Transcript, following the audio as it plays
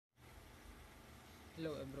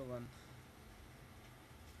Hello everyone.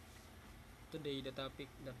 Today the topic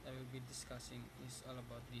that I will be discussing is all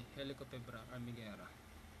about the Helicoverpa Armigera.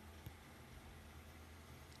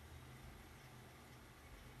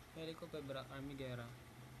 Helicoverpa Armigera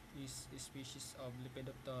is a species of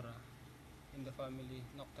Lepidoptera in the family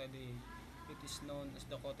Noctidae. It is known as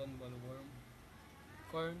the cotton bollworm,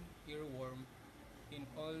 corn earworm. In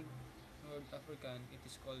Old North African, it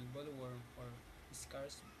is called bollworm or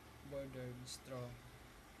scarce bordered straw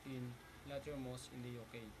in Latermost in the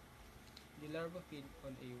UK. The larvae feed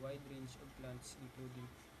on a wide range of plants including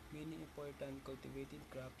many important cultivated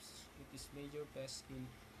crops. It is major pest in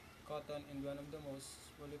cotton and one of the most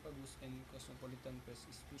polyphagous and cosmopolitan pest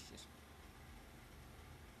species.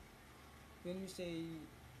 When we say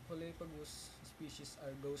polyphagous species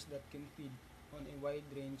are those that can feed on a wide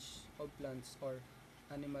range of plants or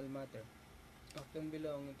animal matter, often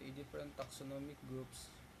belonging to different taxonomic groups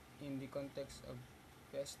in the context of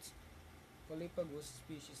pests. Polyphagous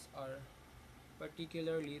species are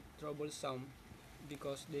particularly troublesome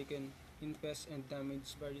because they can infest and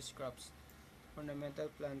damage various crops,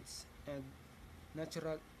 ornamental plants, and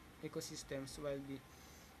natural ecosystems, while the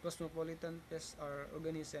cosmopolitan pests are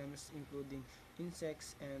organisms including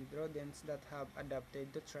insects and rodents that have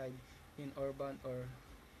adapted to thrive in urban or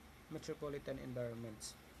metropolitan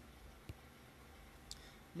environments.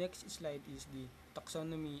 Next slide is the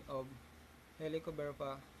taxonomy of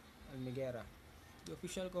Helicoverpa almigera. The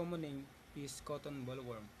official common name is cotton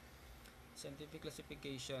bollworm. Scientific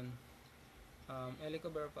classification,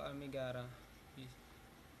 Helicoverpa armigera is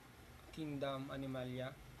kingdom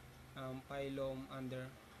Animalia, phylum under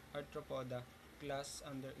Arthropoda, class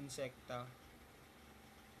under Insecta,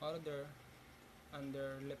 order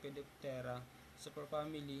under Lepidoptera,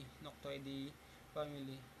 superfamily Noctoideae,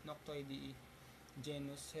 family Noctoideae,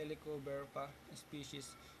 genus Helicoverpa,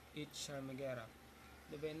 species H. armigera.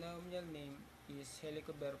 The binomial name is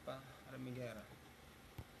Helicoverpa armigera.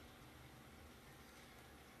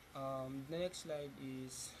 The next slide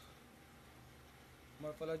is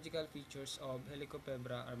morphological features of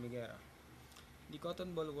Helicoverpa armigera. The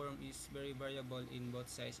cotton bollworm is very variable in both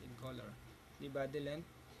size and color. The body length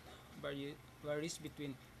varies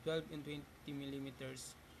between 12 and 20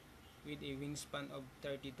 millimeters with a wingspan of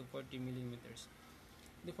 30 to 40 millimeters.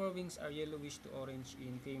 The forewings are yellowish to orange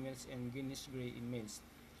in females and greenish gray in males,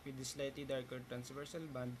 with a slightly darker transversal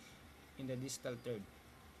band in the distal third.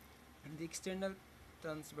 The external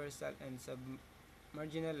transversal and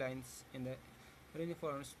submarginal lines in the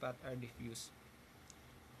reniform spot are diffuse.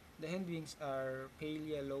 The hindwings are pale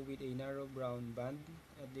yellow with a narrow brown band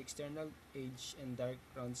at the external edge and dark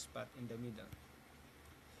round spot in the middle.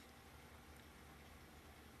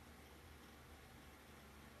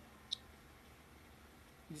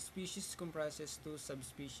 The species comprises two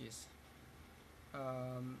subspecies.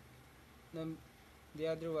 Um, the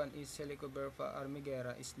other one is Helicoverpa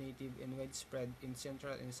armigera is native and widespread in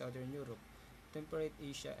Central and Southern Europe, temperate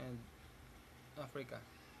Asia and Africa.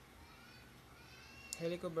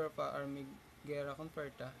 Helicoverpa armigera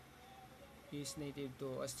conferta is native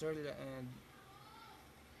to Australia and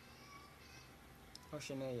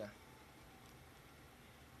Oceania.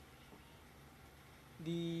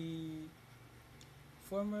 The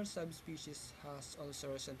former subspecies has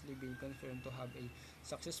also recently been confirmed to have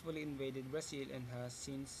successfully invaded Brazil and has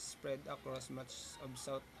since spread across much of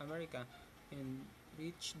South America and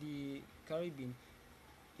reached the Caribbean.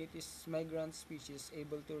 It is migrant species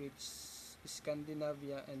able to reach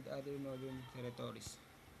Scandinavia and other northern territories.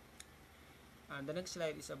 And the next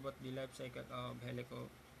slide is about the life cycle of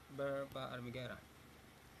Helicoverpa armigera.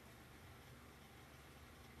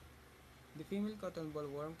 The female cotton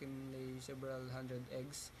bollworm can lay several hundred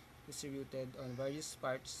eggs distributed on various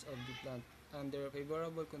parts of the plant. Under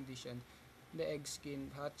favorable conditions, the eggs can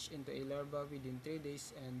hatch into a larva within 3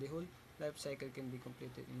 days and the whole life cycle can be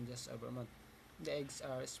completed in just over a month. The eggs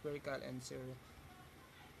are spherical and 0.4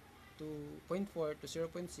 to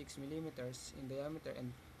 0.6 millimeters in diameter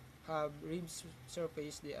and have ribbed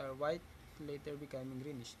surface. They are white, later becoming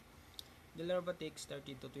greenish. The larva takes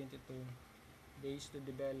 30 to 22 days to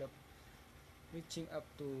develop, reaching up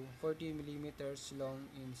to 40 millimeters long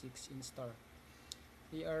in 6-inch star.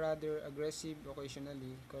 They are rather aggressive,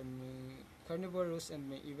 occasionally carnivorous, and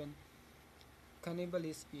may even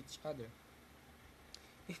cannibalize each other.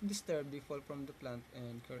 If disturbed, they fall from the plant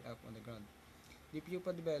and curl up on the ground. The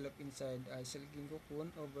pupa develop inside a silky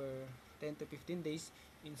cocoon over 10 to 15 days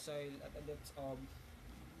in soil at a depth of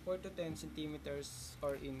 4 to 10 centimeters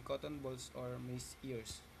or in cotton balls or maize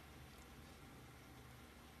ears.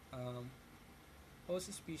 All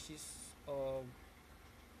species of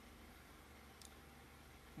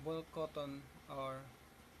Bulk cotton or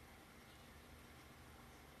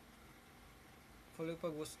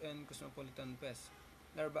Helicoverpa and cosmopolitan pests.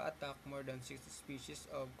 Larvae attack more than 60 species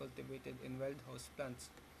of cultivated and wild host plants.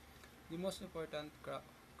 The most important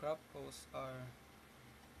crop hosts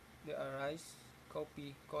rice,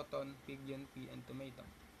 coffee, cotton, pigeon pea, and tomato.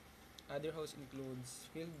 Other hosts includes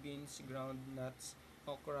field beans, ground nuts,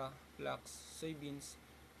 okra, flax, soybeans,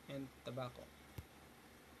 and tobacco.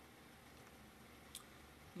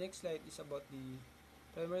 Next slide is about the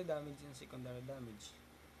primary damage and secondary damage.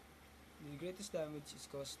 The greatest damage is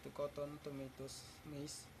caused to cotton, tomatoes,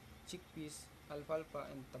 maize, chickpeas, alfalfa,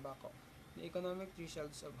 and tobacco. The economic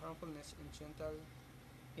thresholds of harmfulness in Central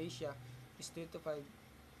Asia is 3 to 5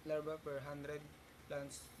 larvae per 100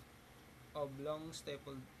 plants of long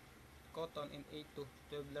stapled cotton and 8 to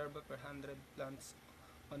 12 larvae per 100 plants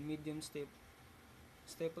on medium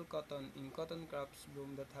staple cotton in cotton crops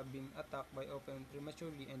bloom that have been attacked by open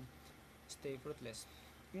prematurely and stay fruitless.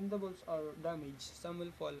 When the bulbs are damaged, some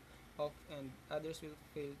will fall off and others will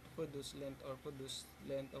fail to produce length or produce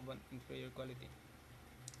length of an inferior quality.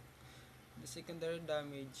 The secondary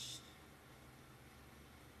damage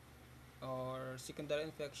or secondary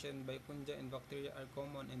infection by fungi and bacteria are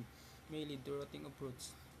common and may lead to rotting of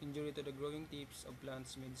fruits. Injury to the growing tips of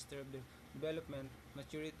plants may disturb their development,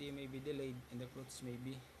 maturity may be delayed, and the fruits may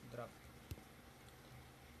be dropped.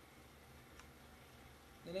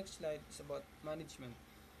 The next slide is about management.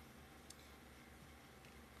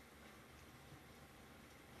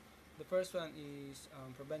 The first one is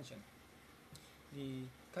prevention. The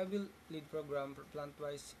Kabil lead program for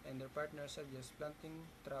Plantwise and their partners suggest planting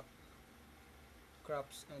trap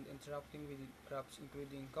crops and interrupting with crops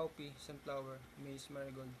including cowpea, sunflower, maize,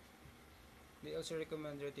 marigold. They also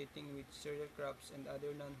recommend rotating with cereal crops and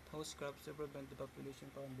other non-host crops to prevent the population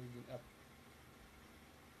from building up.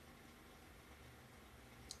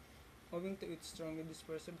 Owing to its strongly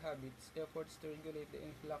dispersive habits, efforts to regulate the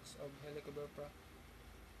influx of Helicoverpa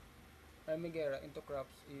Armigera into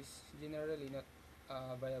crops is generally not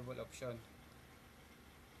a viable option.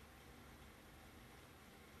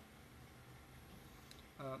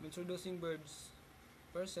 Introducing birds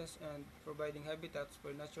versus and providing habitats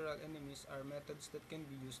for natural enemies are methods that can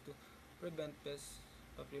be used to prevent pest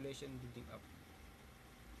population building up.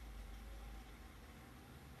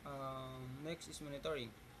 Next is monitoring.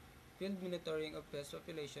 Field monitoring of pest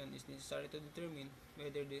population is necessary to determine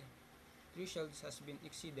whether the thresholds has been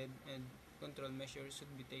exceeded and control measures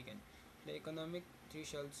should be taken. The economic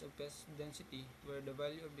thresholds of pest density, where the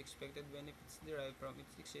value of the expected benefits derived from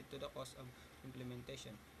its exceed to the cost of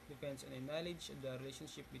implementation, depends on a knowledge of the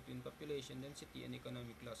relationship between population density and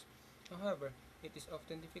economic loss. However, it is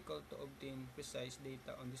often difficult to obtain precise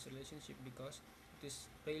data on this relationship because it is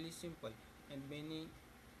really simple and many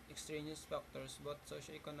extraneous factors, both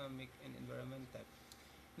socioeconomic and environmental.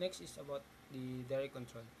 Next is about the dairy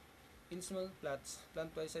control. In small plots,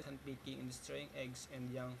 plant-wise hunt picking and destroying eggs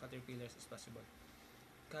and young caterpillars as possible.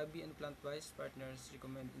 Kabi and plant-wise partners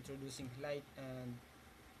recommend introducing light and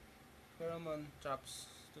pheromone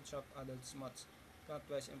traps to trap adult moths.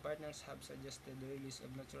 Plant-wise and partners have suggested the release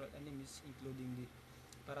of natural enemies including the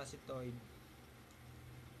parasitoid.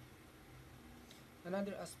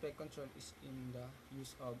 Another aspect control is in the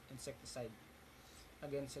use of insecticide.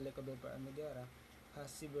 Again, Helicoverpa Armigera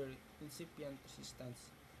has severe incipient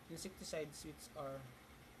resistance. Insecticides which are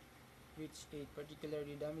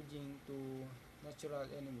particularly damaging to natural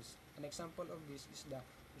enemies. An example of this is the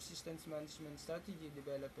resistance management strategy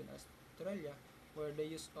developed in Australia, where the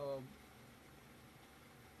use of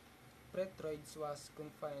pretroids was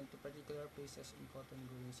confined to particular places in cotton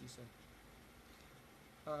growing season.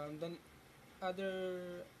 Then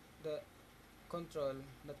other the control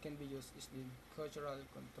that can be used is the cultural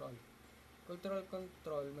control. Cultural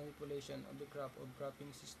control, manipulation of the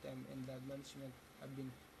cropping system, and land management have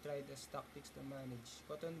been tried as tactics to manage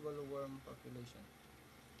cotton bollworm population.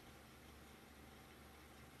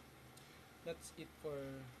 That's it for.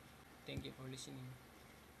 Thank you for listening.